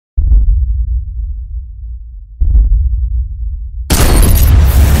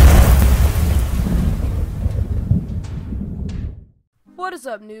is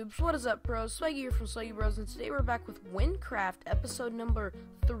up, noobs? What is up, bros? Swaggy here from Swaggy Bros, and today we're back with WynnCraft, episode number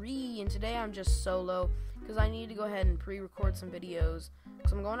 3, and today I'm just solo, because I need to go ahead and pre-record some videos,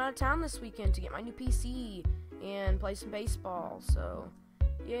 because I'm going out of town this weekend to get my new PC, and play some baseball, so,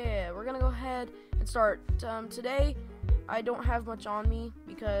 yeah, we're gonna go ahead and start. Today, I don't have much on me,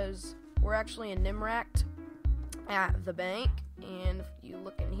 because we're actually in Nimract at the bank, and if you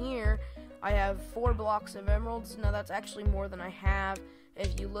look in here, I have 4 blocks of emeralds. Now that's actually more than I have.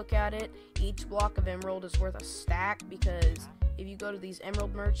 If you look at it, each block of emerald is worth a stack, because if you go to these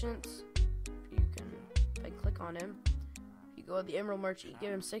emerald merchants, you can click on him. You go to the emerald merchant, you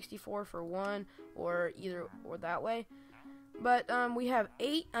give him 64 for 1, or that way. But we have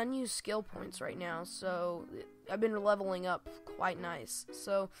 8 unused skill points right now, so I've been leveling up quite nice.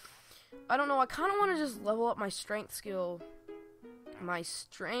 So I don't know, I kind of want to just level up my strength skill. My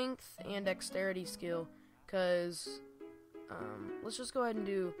strength and dexterity skill, because let's just go ahead and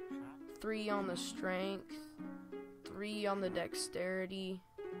do 3 on the strength, 3 on the dexterity,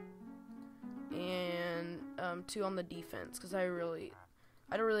 and 2 on the defense, because I really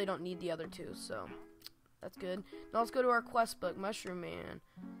don't need the other 2, so that's good. Now let's go to our quest book, Mushroom Man.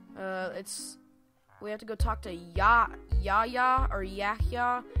 We have to go talk to Yahya or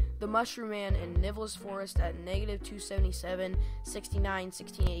Yahya, the Mushroom Man in Nivel's Forest at -277, 69,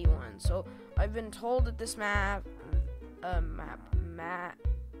 1681. So I've been told that this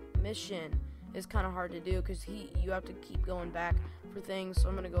mission is kind of hard to do, because you have to keep going back for things. So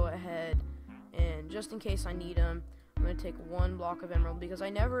I'm gonna go ahead and, just in case I need them, I'm gonna take 1 block of emerald, because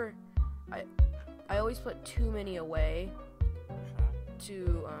I always put too many away. Here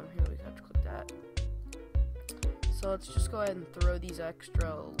we have to click that. So let's just go ahead and throw these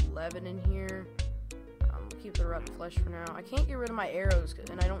extra 11 in here. We'll keep the rough flesh for now. I can't get rid of my arrows,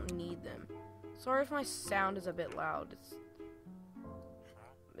 and I don't need them. Sorry if my sound is a bit loud.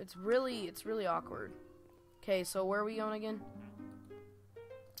 It's really awkward. Okay, so where are we going again?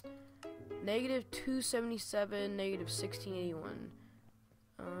 -277, -1681.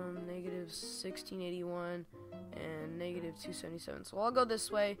 -1681 and -277. So I'll go this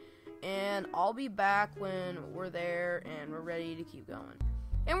way, and I'll be back when we're there and we're ready to keep going.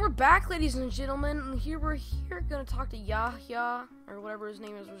 And we're back, ladies and gentlemen. And we're gonna talk to Yahya or whatever his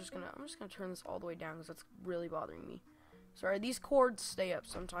name is. I'm just gonna turn this all the way down, because that's really bothering me. Sorry, these cords stay up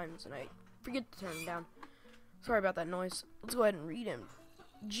sometimes, and I forget to turn them down. Sorry about that noise. Let's go ahead and read him.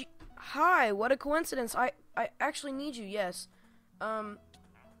 Hi, what a coincidence. I actually need you. Yes.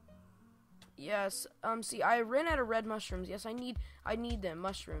 Yes, see, I ran out of red mushrooms. Yes, I need them,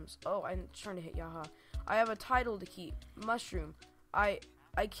 mushrooms. Oh, I'm trying to hit Yaha. I have a title to keep, mushroom. I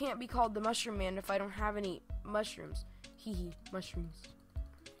can't be called the Mushroom Man if I don't have any mushrooms. Hee, mushrooms.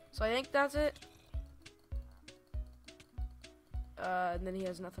 So I think that's it. And then he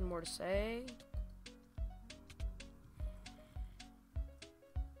has nothing more to say.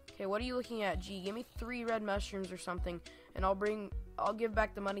 Okay, what are you looking at? Gee, give me 3 red mushrooms or something, and I'll give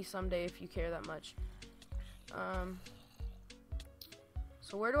back the money someday if you care that much.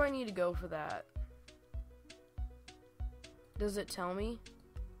 So where do I need to go for that? Does it tell me?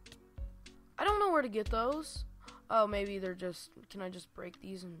 I don't know where to get those. Oh, maybe they're just... Can I just break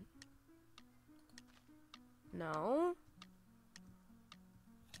these and... No?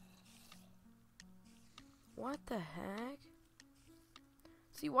 What the heck?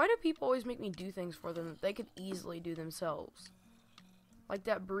 See, why do people always make me do things for them that they could easily do themselves? Like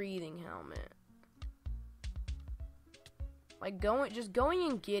that breathing helmet. Like just going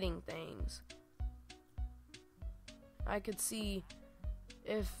and getting things. I could see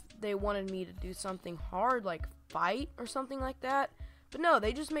if they wanted me to do something hard, like fight or something like that. But no,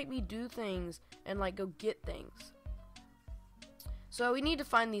 they just make me do things and go get things. So we need to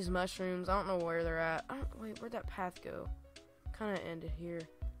find these mushrooms. I don't know where they're at. Wait, where'd that path go? Kind of ended here.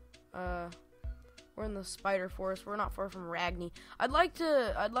 We're in the spider forest. We're not far from Ragni. I'd like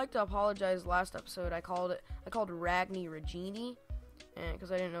to apologize. Last episode I called Ragni Regini, and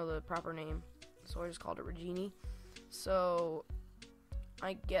because I didn't know the proper name, so I just called it Regini. So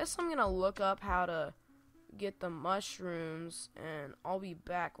I guess I'm gonna look up how to get the mushrooms, and I'll be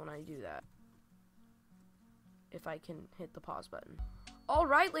back when I do that. If I can hit the pause button.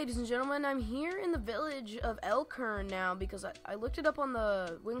 Alright, ladies and gentlemen, I'm here in the village of Elkern now, because I looked it up on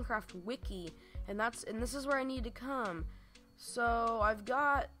the WynnCraft wiki, and this is where I need to come. So I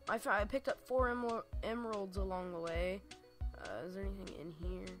picked up 4 emeralds along the way. Is there anything in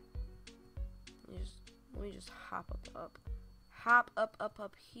here? Let me just hop up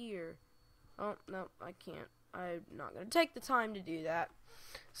here. Oh no, I can't. I'm not gonna take the time to do that.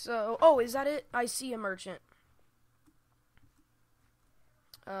 So, oh, is that it? I see a merchant.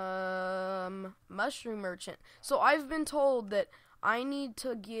 Mushroom merchant. So I've been told that I need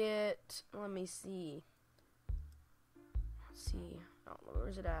to get, let me see. Let's see. Oh,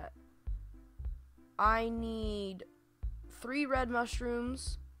 where's it at? I need 3 red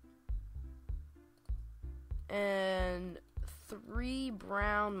mushrooms and 3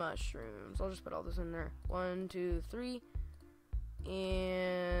 brown mushrooms. I'll just put all this in there. 1, 2, 3.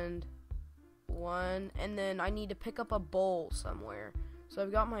 And 1. And then I need to pick up a bowl somewhere. So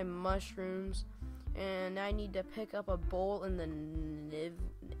I've got my mushrooms, and I need to pick up a bowl in the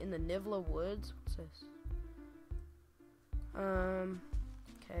Nivla Woods. What's this?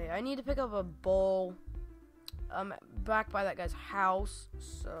 Okay, I need to pick up a bowl back by that guy's house.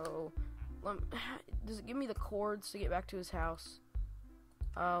 So does it give me the cords to get back to his house?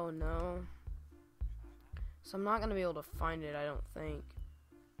 Oh no. So I'm not gonna be able to find it, I don't think.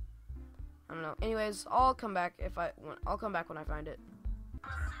 I don't know. Anyways, I'll come back when I find it.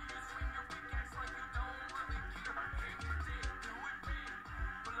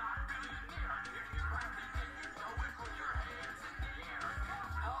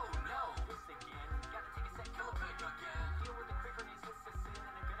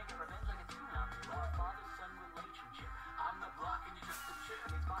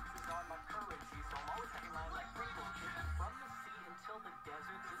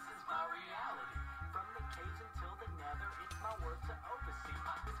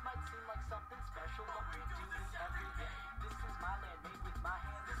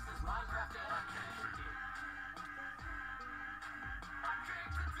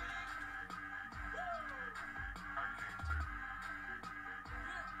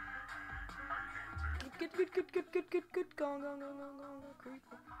 Good. Go, creep.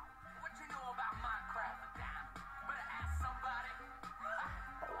 What you know about WynnCraft? Better ask somebody.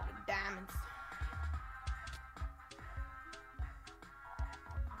 Oh, the diamonds.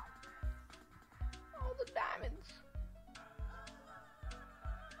 Oh, the diamonds.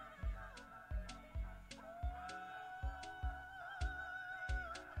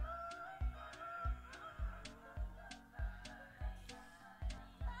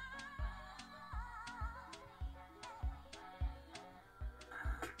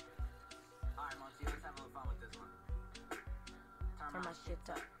 Turn my shit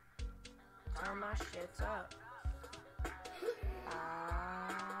up. Turn my shit up.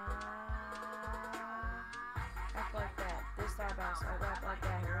 Act like that. This our bounce. I rap like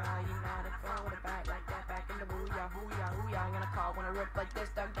that. Here I united. Front with a back like that. Back in the booyah. Hooyah. I'm gonna call when I rip like this.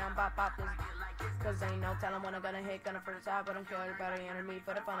 Duck down. Bop this. Cause ain't no telling when I'm gonna hit. Gonna first out, but I'm sure everybody under me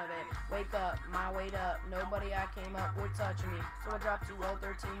for the fun of it. Wake up. My weight up. Nobody I came up with touching me. So I dropped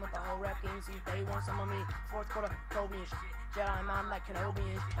 2-0-13 with the whole rap game. See if they want some of me. Fourth quarter. Told me Jedi mind like Kenobi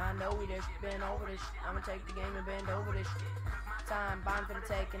and I know we just been over this shit. I'ma take the game and bend over this shit. Time, bond for the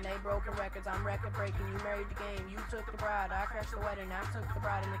taking. They broken records, I'm record breaking. You married the game, you took the bride. I crashed the wedding, I took the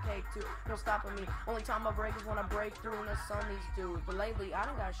bride and the cake too. No stopping me. Only time I break is when I break through and it's on these dudes. But lately, I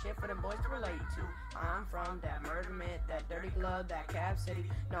done got shit for them boys to relate to. I'm from that murder myth, that dirty glove, that Cap City.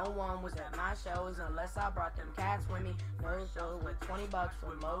 No one was at my shows unless I brought them cats with me. No show with $20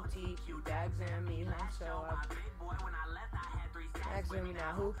 for motif. You dags in me, I'm so up. Ask me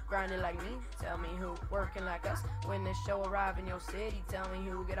now who grinding like me, tell me who working like us. When this show arrive in your city, tell me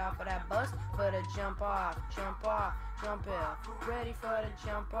who get off of that bus for the jump off, jump in. Ready for the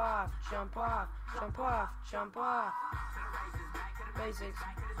jump off. Basics.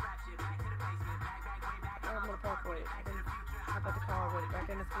 I'm gonna park with it. I got the car with it, back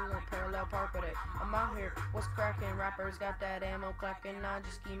in the field, parallel park with it. I'm out here, what's cracking? Rappers got that ammo clacking. I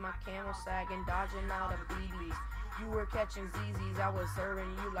just keep my camo sagging, dodging out of BBs. You were catching ZZs, I was serving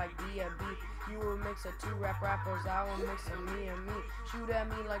you like B.A.B. You were a mix of 2 rappers, I was mixing me and me. Shoot at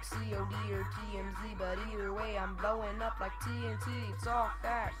me like COD or TMZ, but either way I'm blowing up like TNT. It's all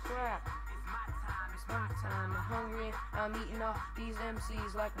that crap. It's my time, I'm hungry, I'm eating all these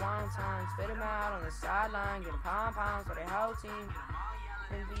MCs like wine time. Spit them out on the sideline, getting pom-poms for the whole team.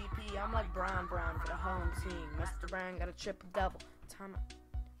 MVP, I'm like Brown for the home team. Mr. Brown got a triple-double. Time.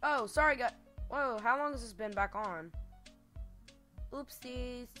 Oh, sorry, guys. Whoa, how long has this been back on?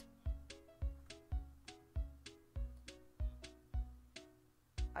 Oopsies.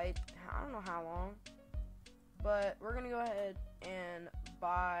 I don't know how long. But we're gonna go ahead and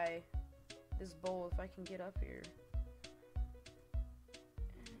buy this bowl if I can get up here.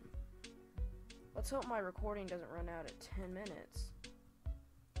 Let's hope my recording doesn't run out at 10 minutes.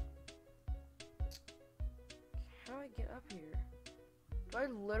 How do I get up here? Do I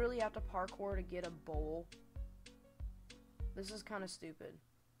literally have to parkour to get a bowl? This is kind of stupid.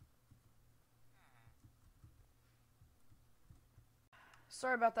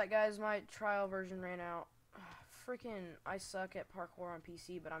 Sorry about that, guys. My trial version ran out. Freaking, I suck at parkour on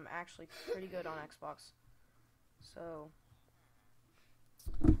PC, but I'm actually pretty good on Xbox. So,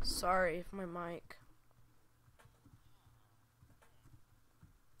 sorry if my mic.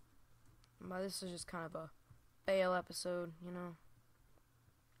 But this is just kind of a fail episode, you know.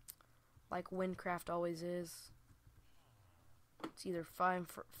 Like WynnCraft always is. It's either five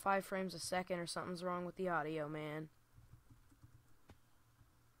frames a second or something's wrong with the audio, man.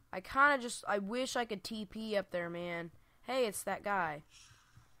 I wish I could TP up there, man. Hey, it's that guy.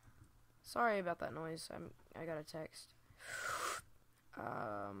 Sorry about that noise. I got a text.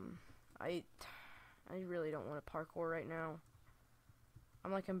 I really don't want to parkour right now.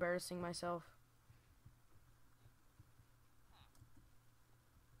 I'm like embarrassing myself.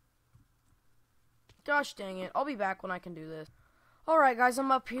 Gosh dang it. I'll be back when I can do this. Alright guys,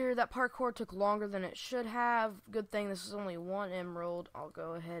 I'm up here. That parkour took longer than it should have. Good thing this is only 1 emerald. I'll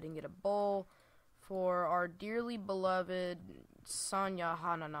go ahead and get a bowl for our dearly beloved Sanya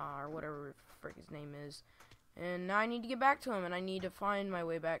Hanana, or whatever the frick his name is. And now I need to get back to him, and I need to find my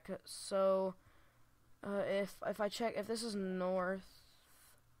way back. So, if I check, if this is north,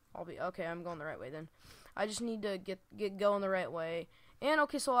 I'll be, okay, I'm going the right way then. I just need to get going the right way. And,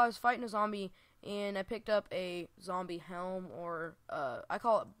 okay, so I was fighting a zombie, and I picked up a zombie helm, or I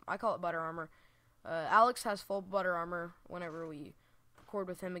call it butter armor. Alex has full butter armor whenever we record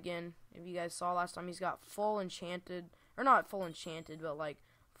with him again. If you guys saw last time, he's got full enchanted, or not full enchanted, but like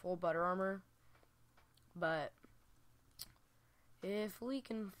full butter armor. But if we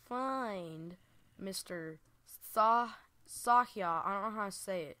can find Mr. Sahya, I don't know how to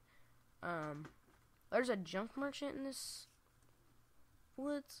say it. There's a junk merchant in this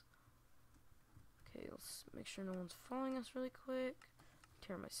woods. Okay, let's make sure no one's following us really quick.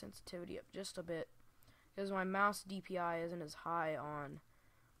 Turn my sensitivity up just a bit, because my mouse DPI isn't as high on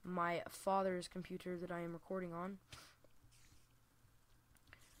my father's computer that I am recording on.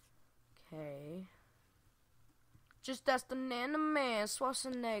 Okay. Just that's the name of man,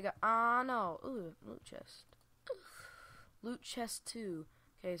 Schwarzenegger. I know. Ooh, loot chest. Loot chest 2.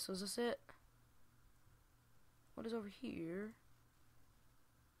 Okay, so is this it? What is over here?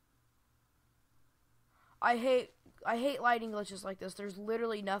 I hate lighting glitches like this. There's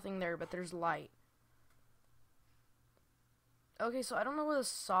literally nothing there, but there's light. Okay, so I don't know where the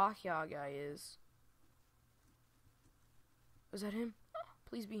Sahya guy is. Is that him?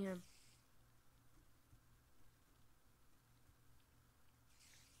 Please be him.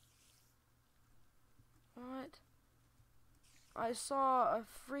 What? I saw a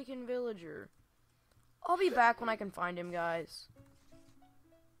freaking villager. I'll be back when I can find him, guys.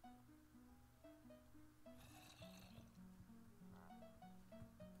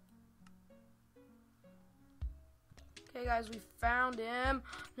 Okay, guys, we found him.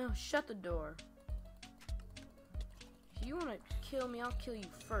 No, shut the door. If you want to kill me, I'll kill you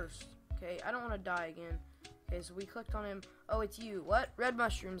first. Okay, I don't want to die again. Okay, so we clicked on him. Oh, it's you. What? Red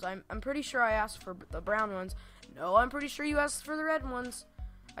mushrooms. I'm pretty sure I asked for the brown ones. No, I'm pretty sure you asked for the red ones.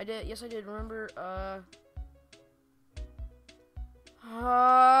 I did. Yes, I did. Remember,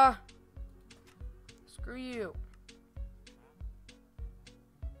 screw you.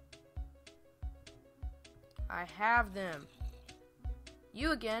 I have them.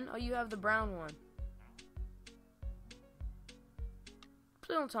 You again? Oh, you have the brown one.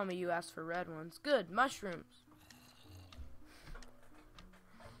 Please don't tell me you asked for red ones. Good. Mushrooms.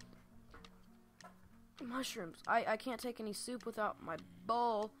 Mushrooms. I can't take any soup without my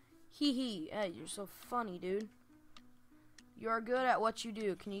bowl. Hee hee. Hey, you're so funny, dude. You're good at what you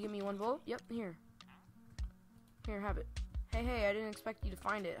do. Can you give me one bowl? Yep, here. Here, have it. Hey, I didn't expect you to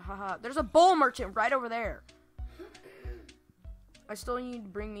find it. Haha. There's a bowl merchant right over there. I still need to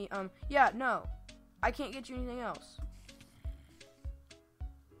bring me, yeah, no. I can't get you anything else.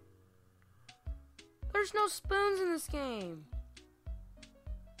 There's no spoons in this game.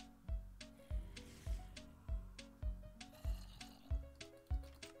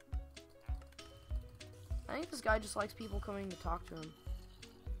 I think this guy just likes people coming to talk to him.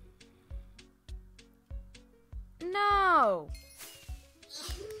 No!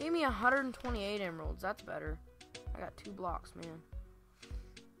 Gave me 128 emeralds. That's better. I got 2 blocks, man.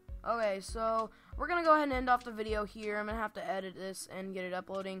 Okay, so we're going to go ahead and end off the video here. I'm going to have to edit this and get it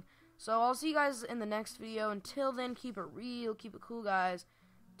uploading. So I'll see you guys in the next video. Until then, keep it real. Keep it cool, guys.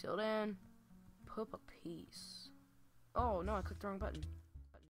 Till then, poop a peace. Oh, no, I clicked the wrong button.